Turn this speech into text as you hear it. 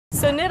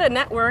So NIDA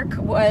Network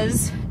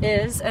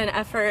is an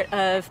effort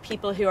of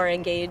people who are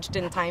engaged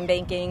in time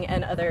banking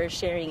and other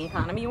sharing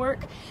economy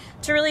work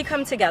to really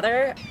come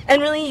together and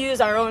really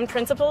use our own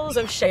principles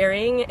of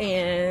sharing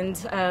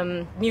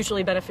and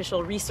mutually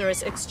beneficial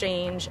resource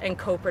exchange and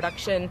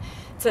co-production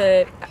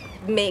to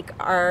make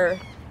our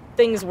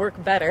things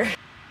work better.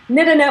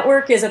 NIDA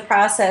Network is a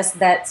process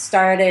that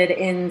started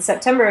in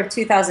September of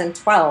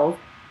 2012,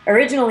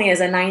 originally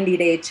as a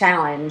 90-day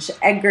challenge.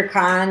 Edgar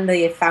Kahn,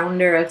 the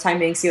founder of Time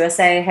Banks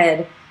USA,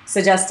 had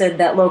suggested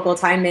that local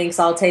time banks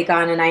all take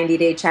on a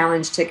 90-day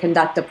challenge to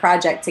conduct a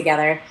project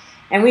together.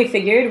 And we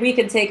figured we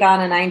could take on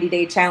a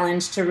 90-day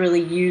challenge to really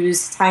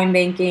use time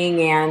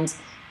banking and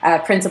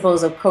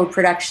principles of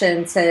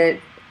co-production to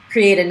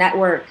create a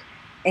network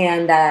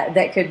and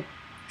that could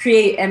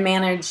create and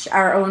manage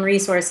our own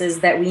resources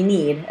that we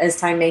need as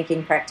time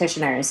banking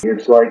practitioners.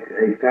 It's like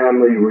a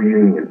family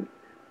reunion.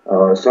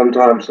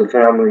 Sometimes the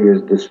family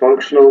is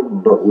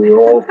dysfunctional, but we're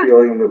all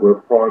feeling that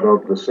we're part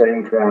of the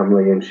same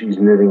family, and she's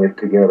knitting it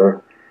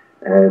together,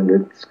 and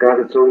it's got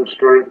its own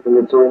strength and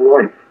its own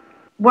life.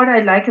 What I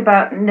like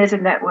about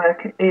NIDA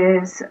Network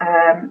is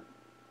that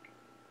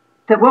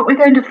what we're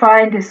going to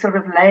find is sort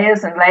of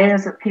layers and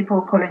layers of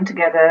people pulling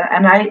together,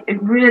 and I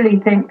really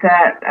think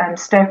that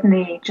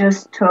Stephanie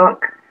just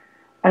took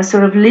a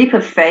sort of leap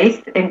of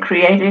faith in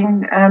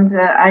creating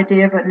the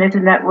idea of a NIDA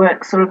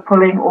network, sort of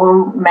pulling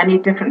many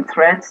different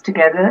threads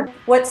together.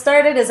 What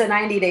started as a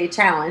 90-day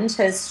challenge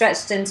has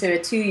stretched into a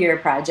 2-year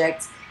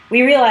project.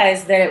 We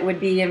realized that it would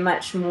be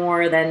much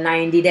more than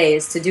 90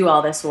 days to do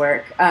all this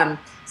work.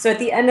 So at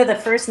the end of the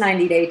first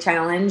 90-day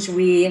challenge,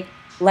 we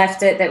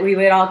left it that we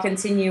would all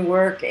continue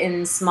work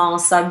in small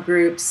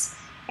subgroups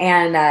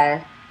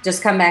and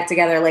just come back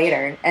together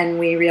later. And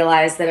we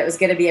realized that it was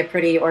going to be a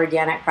pretty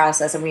organic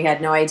process and we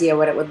had no idea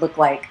what it would look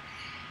like.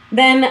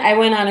 Then I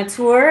went on a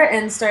tour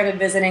and started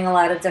visiting a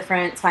lot of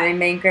different time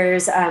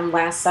bankers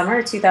last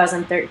summer,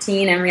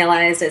 2013, and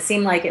realized it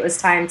seemed like it was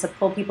time to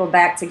pull people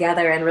back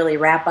together and really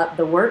wrap up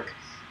the work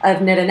of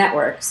NIDA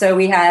Network. So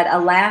we had a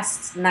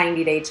last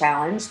 90-day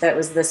challenge that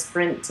was the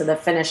sprint to the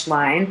finish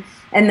line,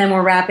 and then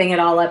we're wrapping it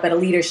all up at a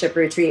leadership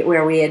retreat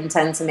where we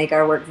intend to make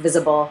our work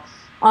visible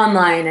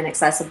online and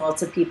accessible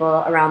to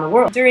people around the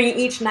world. During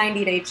each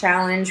 90-day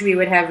challenge, we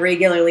would have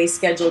regularly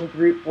scheduled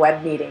group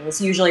web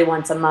meetings, usually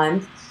once a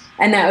month,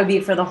 and that would be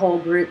for the whole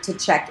group to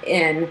check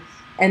in.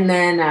 And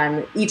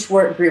then each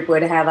work group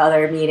would have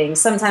other meetings,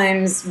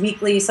 sometimes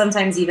weekly,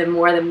 sometimes even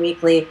more than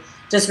weekly,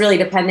 just really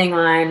depending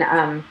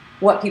on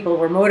what people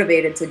were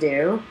motivated to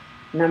do,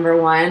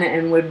 number one,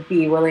 and would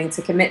be willing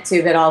to commit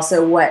to, but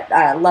also what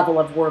level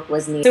of work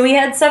was needed. So we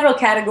had several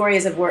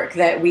categories of work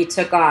that we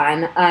took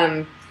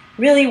on.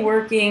 Really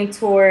working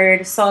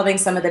toward solving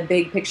some of the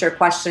big picture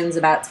questions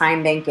about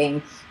time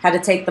banking, how to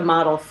take the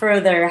model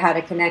further, how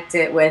to connect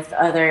it with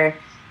other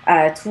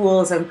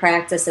tools and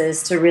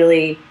practices to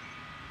really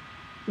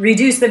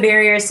reduce the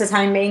barriers to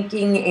time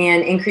banking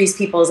and increase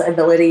people's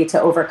ability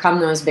to overcome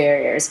those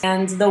barriers.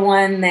 And the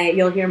one that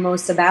you'll hear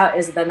most about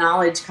is the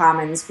Knowledge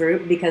Commons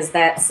group, because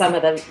that's some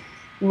of the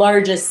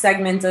largest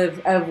segment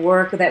of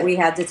work that we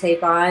had to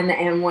take on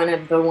and one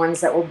of the ones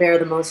that will bear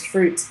the most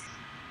fruit.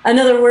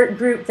 Another work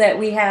group that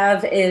we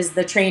have is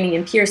the Training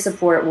and Peer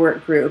Support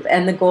work group,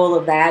 and the goal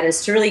of that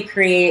is to really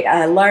create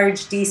a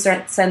large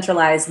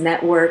decentralized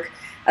network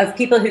of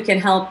people who can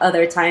help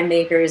other time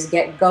bankers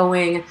get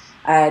going,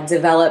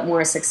 develop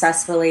more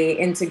successfully,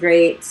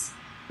 integrate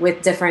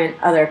with different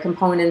other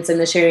components in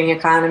the sharing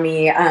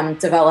economy,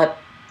 develop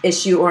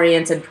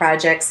issue-oriented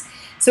projects.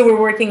 So we're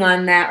working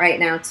on that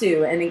right now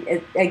too,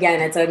 and again,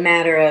 it's a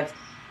matter of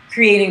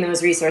creating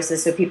those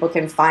resources so people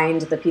can find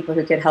the people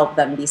who could help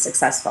them be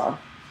successful.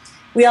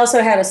 We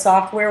also had a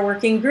software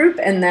working group,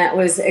 and that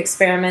was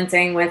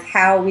experimenting with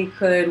how we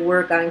could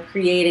work on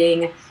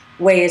creating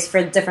ways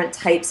for different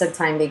types of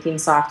time banking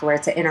software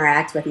to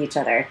interact with each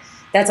other.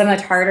 That's a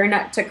much harder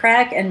nut to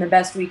crack, and the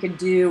best we could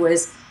do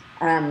was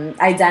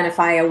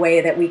identify a way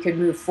that we could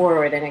move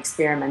forward in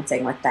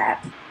experimenting with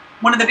that.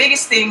 One of the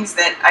biggest things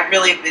that I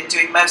really have been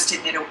doing most in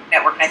NIDA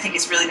Network, and I think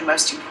is really the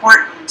most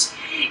important,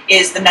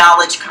 is the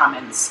Knowledge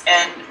Commons.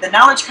 And the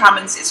Knowledge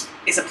Commons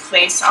is a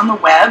place on the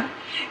web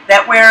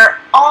that where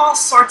all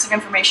sorts of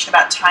information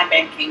about time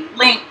banking,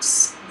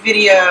 links,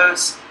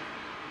 videos,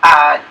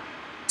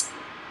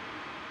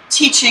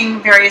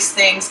 teaching various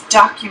things,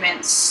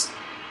 documents,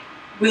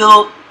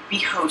 will be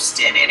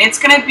hosted. And it's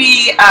going to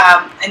be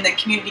in the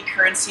Community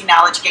Currency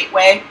Knowledge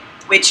Gateway,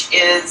 which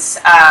is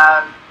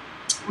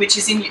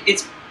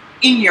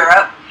in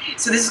Europe.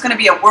 So this is going to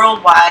be a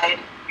worldwide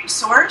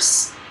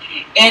resource.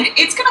 And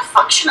it's going to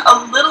function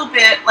a little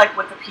bit like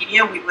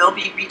Wikipedia. We will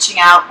be reaching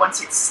out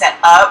once it's set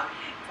up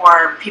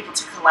for people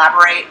to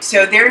collaborate.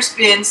 So there's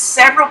been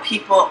several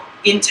people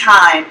in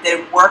time that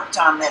have worked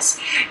on this,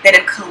 that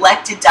have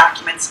collected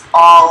documents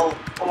all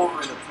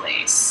over the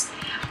place.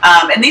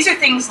 And these are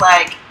things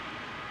like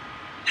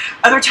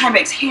other time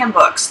banks'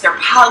 handbooks, their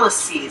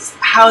policies,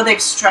 how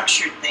they've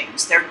structured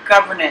things, their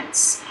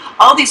governance,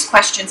 all these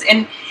questions.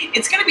 And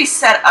it's going to be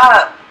set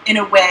up in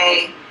a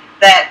way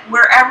that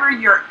wherever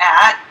you're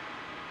at,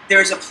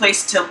 there's a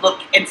place to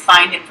look and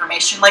find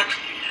information. Like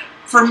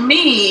for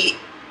me,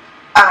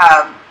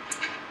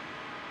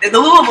 the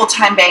Louisville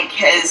Time Bank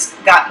has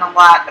gotten a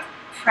lot of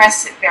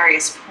press at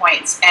various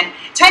points, and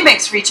time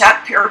banks reach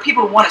out, or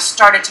people who want to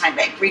start a time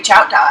bank reach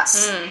out to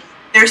us.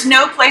 There's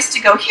no place to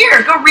go.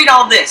 Here, go read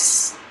all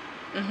this.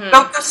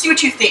 Go see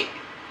what you think.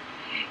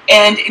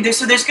 And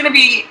so there's going to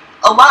be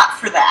a lot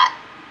for that.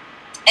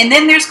 And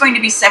then there's going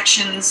to be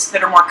sections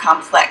that are more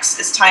complex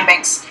as time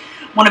banks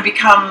want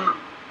to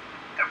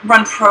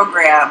run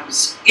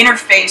programs,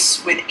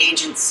 interface with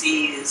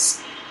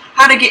agencies,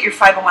 how to get your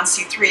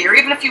 501c3, or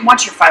even if you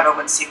want your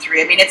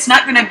 501c3. I mean, it's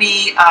not going to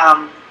be,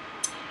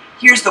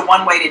 here's the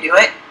one way to do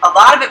it. A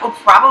lot of it will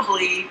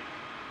probably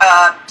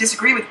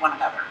disagree with one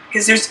another,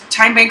 because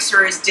time banks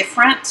are as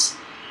different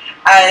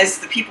as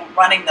the people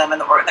running them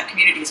and the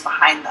communities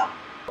behind them.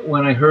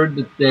 When I heard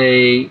that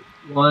they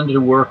wanted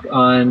to work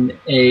on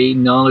a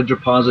knowledge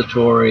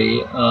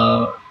repository,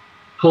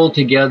 pull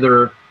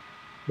together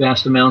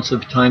vast amounts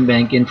of time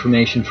bank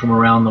information from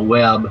around the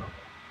web,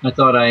 I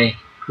thought I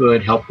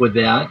could help with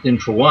that. And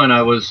for one,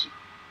 I was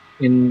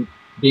being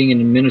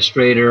an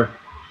administrator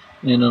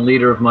and a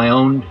leader of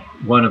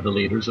one of the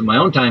leaders of my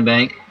own time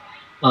bank.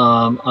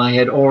 I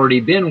had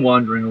already been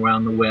wandering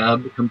around the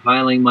web,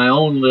 compiling my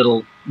own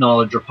little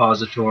knowledge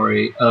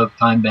repository of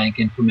time bank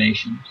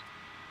information.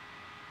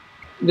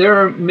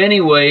 There are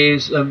many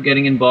ways of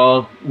getting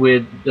involved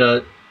with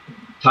the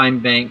Time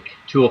Bank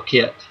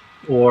Toolkit,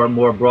 or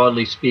more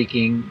broadly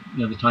speaking,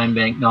 the Time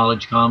Bank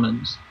Knowledge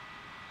Commons.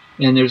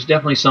 And there's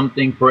definitely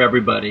something for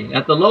everybody.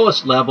 At the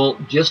lowest level,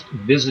 just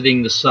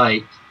visiting the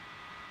site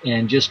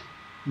and just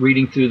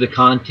reading through the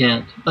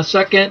content. A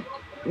second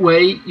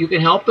way you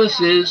can help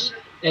us is,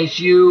 as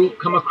you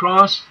come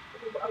across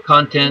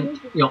content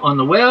on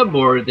the web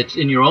or that's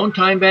in your own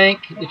time bank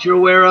that you're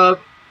aware of,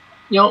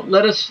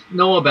 let us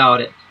know about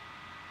it,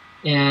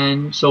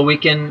 and so we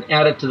can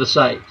add it to the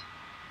site.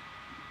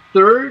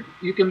 Third,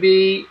 you can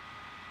be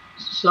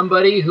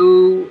somebody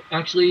who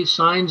actually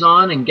signs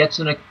on and gets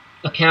an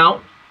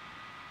account,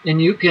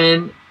 and you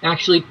can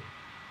actually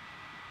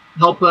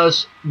help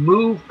us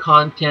move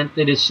content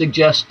that is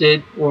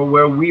suggested or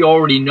where we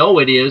already know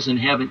it is and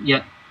haven't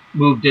yet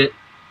moved it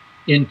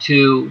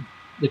into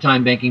the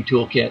Time Banking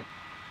Toolkit.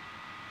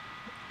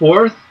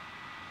 Fourth,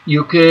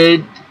 you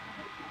could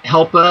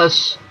help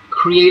us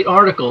create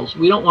articles.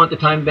 We don't want the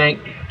Time Bank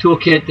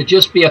Toolkit to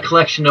just be a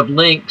collection of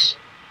links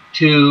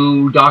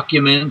to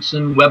documents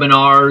and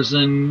webinars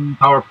and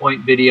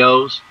PowerPoint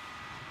videos,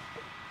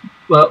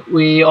 but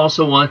we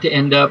also want to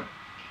end up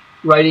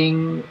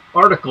writing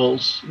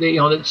articles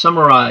that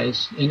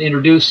summarize and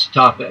introduce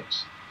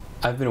topics.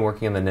 I've been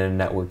working on the Knitted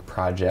Network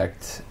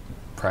project,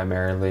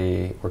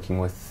 primarily working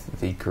with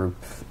the group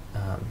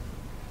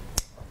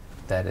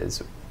that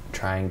is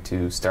trying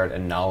to start a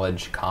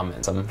knowledge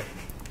commons.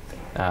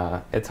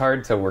 It's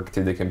hard to work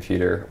through the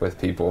computer with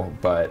people,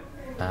 but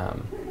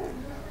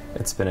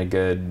it's been a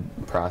good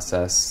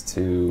process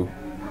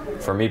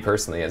for me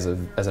personally as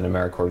an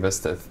AmeriCorps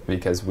Vista,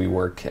 because we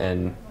work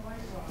in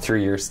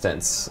 3-year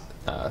stints.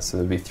 So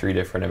there'll be 3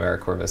 different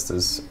AmeriCorps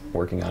Vistas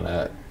working on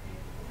a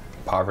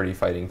poverty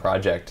fighting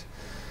project,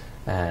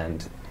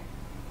 and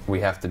we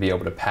have to be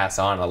able to pass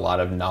on a lot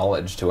of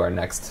knowledge to our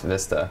next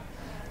Vista,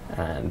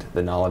 and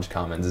the Knowledge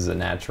Commons is a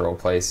natural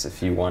place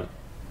if you want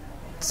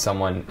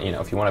someone,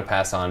 if you want to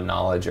pass on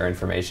knowledge or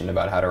information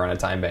about how to run a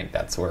time bank,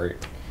 that's where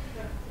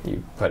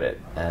you put it.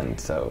 And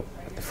so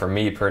for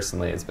me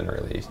personally, it's been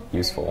really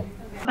useful.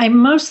 I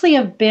mostly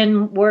have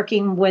been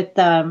working with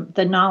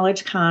the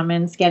Knowledge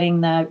Commons,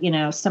 getting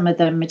some of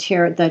the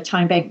material, the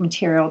time bank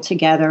material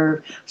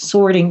together,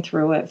 sorting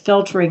through it,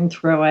 filtering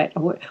through it,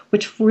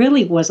 which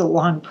really was a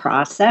long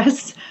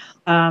process.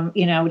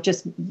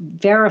 Just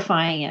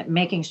verifying it,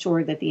 making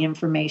sure that the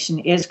information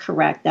is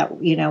correct,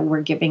 that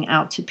we're giving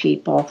out to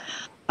people,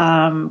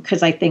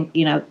 because I think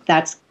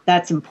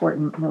that's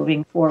important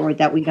moving forward,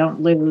 that we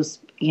don't lose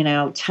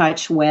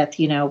touch with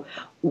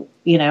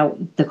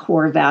the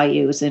core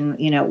values and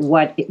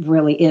what it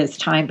really is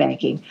time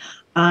banking.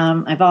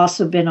 I've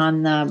also been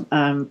on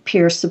the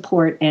peer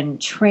support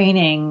and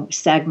training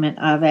segment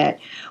of it,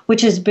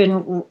 which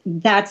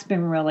that's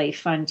been really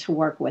fun to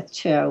work with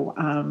too.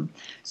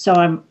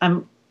 So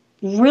I'm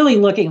really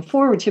looking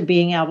forward to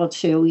being able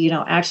to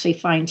actually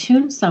fine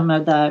tune some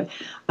of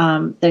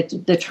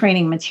the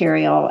training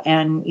material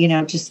and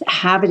just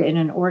have it in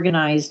an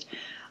organized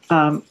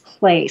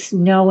place,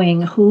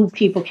 knowing who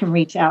people can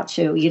reach out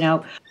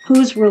to,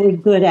 who's really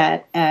good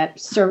at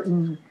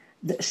certain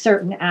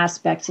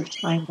aspects of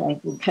time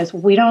banking, because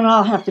we don't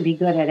all have to be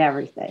good at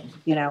everything,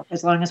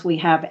 as long as we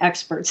have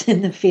experts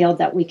in the field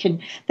that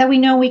we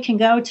know we can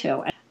go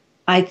to.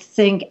 I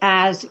think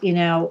as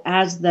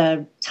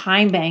the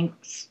time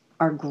banks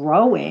are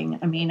growing,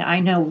 I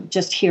know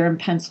just here in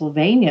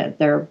Pennsylvania,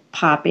 they're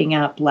popping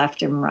up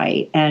left and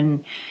right,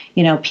 and,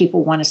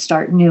 people want to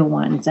start new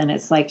ones. And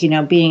it's like,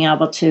 being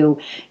able to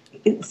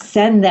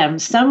send them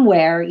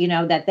somewhere,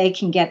 that they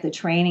can get the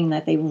training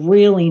that they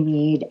really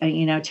need,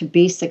 to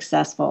be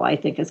successful, I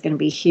think is going to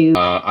be huge.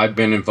 I've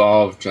been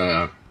involved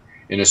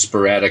in in a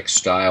sporadic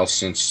style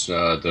since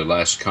the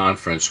last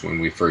conference when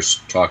we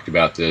first talked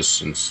about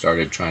this and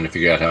started trying to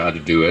figure out how to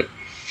do it.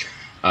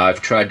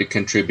 I've tried to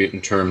contribute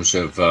in terms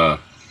of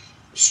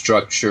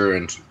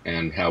structure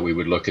and how we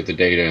would look at the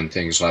data and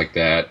things like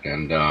that,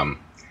 and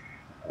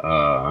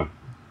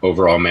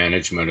overall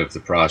management of the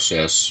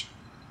process,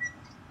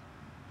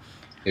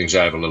 things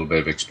I have a little bit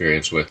of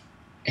experience with.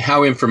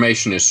 How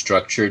information is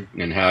structured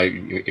and how,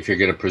 if you're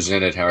going to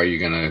present it, how are you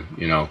going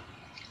to,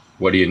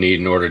 what do you need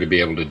in order to be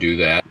able to do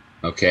that?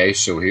 Okay,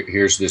 so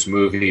here's this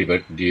movie,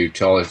 but do you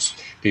tell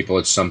people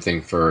it's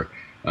something for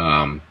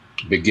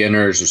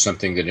beginners or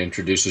something that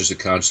introduces the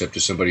concept to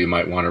somebody who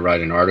might want to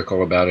write an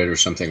article about it or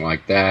something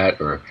like that?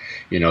 Or,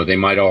 they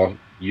might all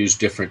use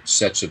different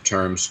sets of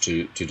terms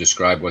to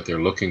describe what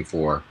they're looking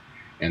for.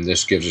 And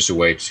this gives us a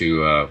way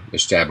to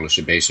establish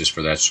a basis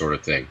for that sort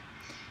of thing.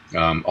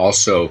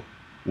 Also,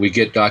 we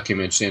get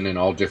documents in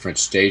all different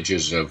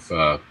stages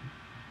of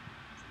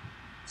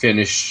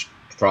finished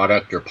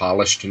product or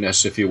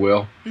polishedness, if you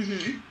will.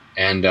 Mm-hmm.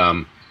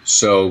 And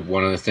so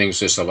one of the things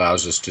this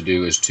allows us to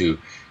do is to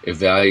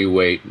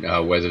evaluate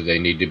whether they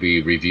need to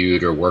be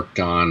reviewed or worked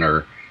on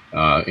or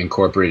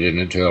incorporated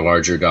into a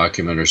larger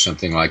document or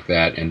something like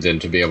that, and then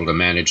to be able to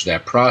manage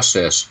that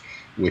process,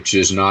 which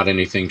is not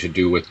anything to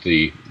do with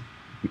the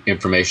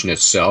information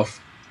itself.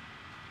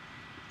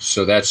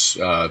 So that's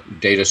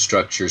data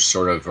structures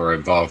sort of are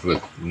involved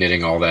with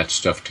knitting all that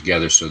stuff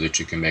together so that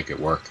you can make it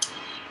work.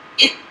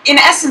 In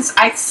essence,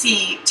 I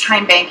see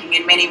time banking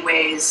in many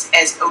ways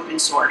as open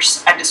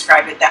source. I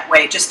describe it that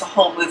way, just the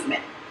whole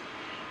movement.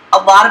 A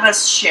lot of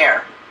us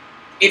share.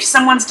 If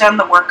someone's done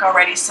the work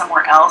already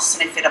somewhere else,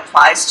 and if it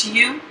applies to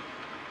you,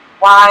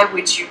 why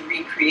would you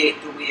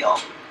recreate the wheel?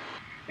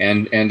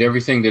 And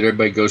everything that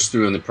everybody goes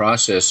through in the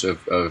process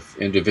of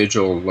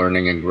individual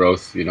learning and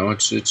growth,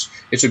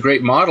 it's a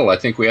great model. I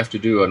think we have to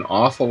do an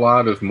awful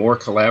lot of more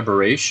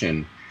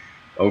collaboration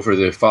over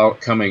the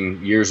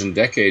coming years and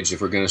decades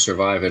if we're going to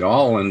survive at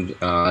all. And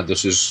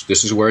this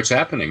is where it's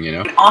happening.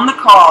 On the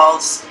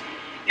calls,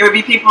 there would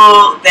be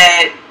people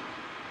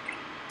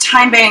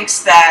time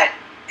banks that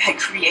had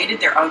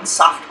created their own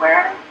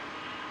software,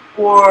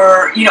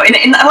 or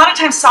and a lot of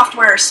times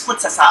software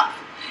splits us up.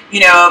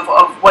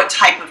 Of what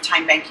type of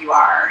time bank you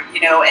are,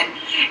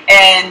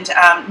 and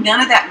none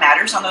of that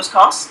matters on those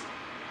calls.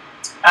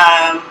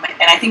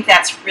 And I think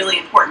that's really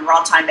important. We're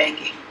all time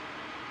banking.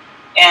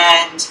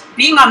 And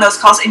being on those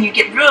calls, and you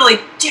get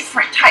really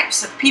different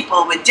types of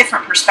people with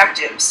different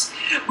perspectives,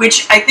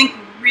 which I think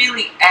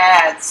really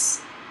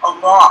adds a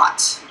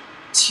lot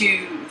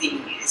to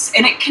these.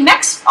 And it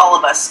connects all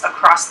of us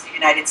across the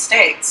United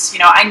States.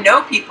 I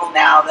know people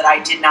now that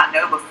I did not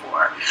know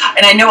before,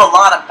 and I know a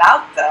lot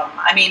about them.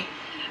 I mean,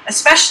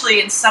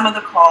 especially in some of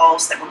the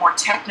calls that were more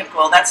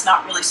technical, that's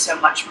not really so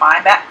much my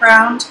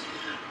background.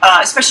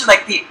 Especially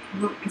like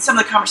in some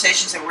of the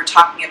conversations that we're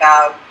talking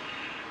about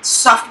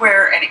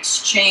software and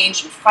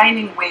exchange and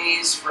finding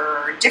ways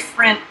for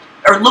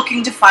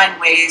looking to find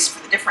ways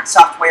for the different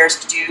softwares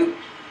to do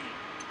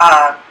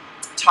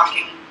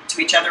talking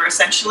to each other,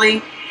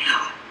 essentially.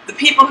 The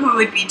people who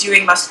would be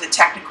doing most of the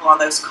technical on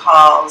those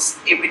calls,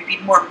 it would be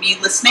more me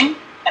listening,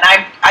 and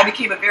I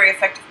became a very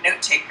effective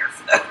note taker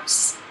for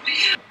those.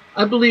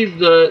 I believe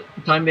the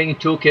Time Banking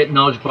Toolkit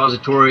Knowledge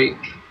Repository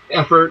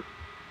effort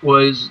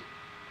was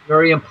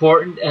very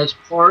important as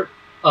part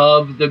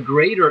of the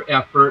greater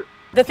effort.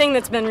 The thing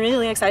that's been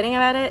really exciting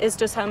about it is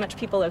just how much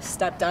people have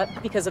stepped up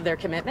because of their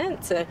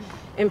commitment to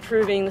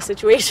improving the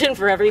situation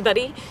for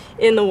everybody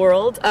in the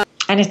world.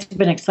 And it's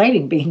been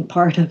exciting being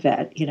part of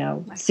it,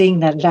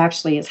 seeing that it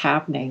actually is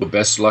happening.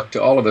 Best luck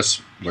to all of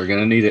us. We're going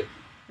to need it.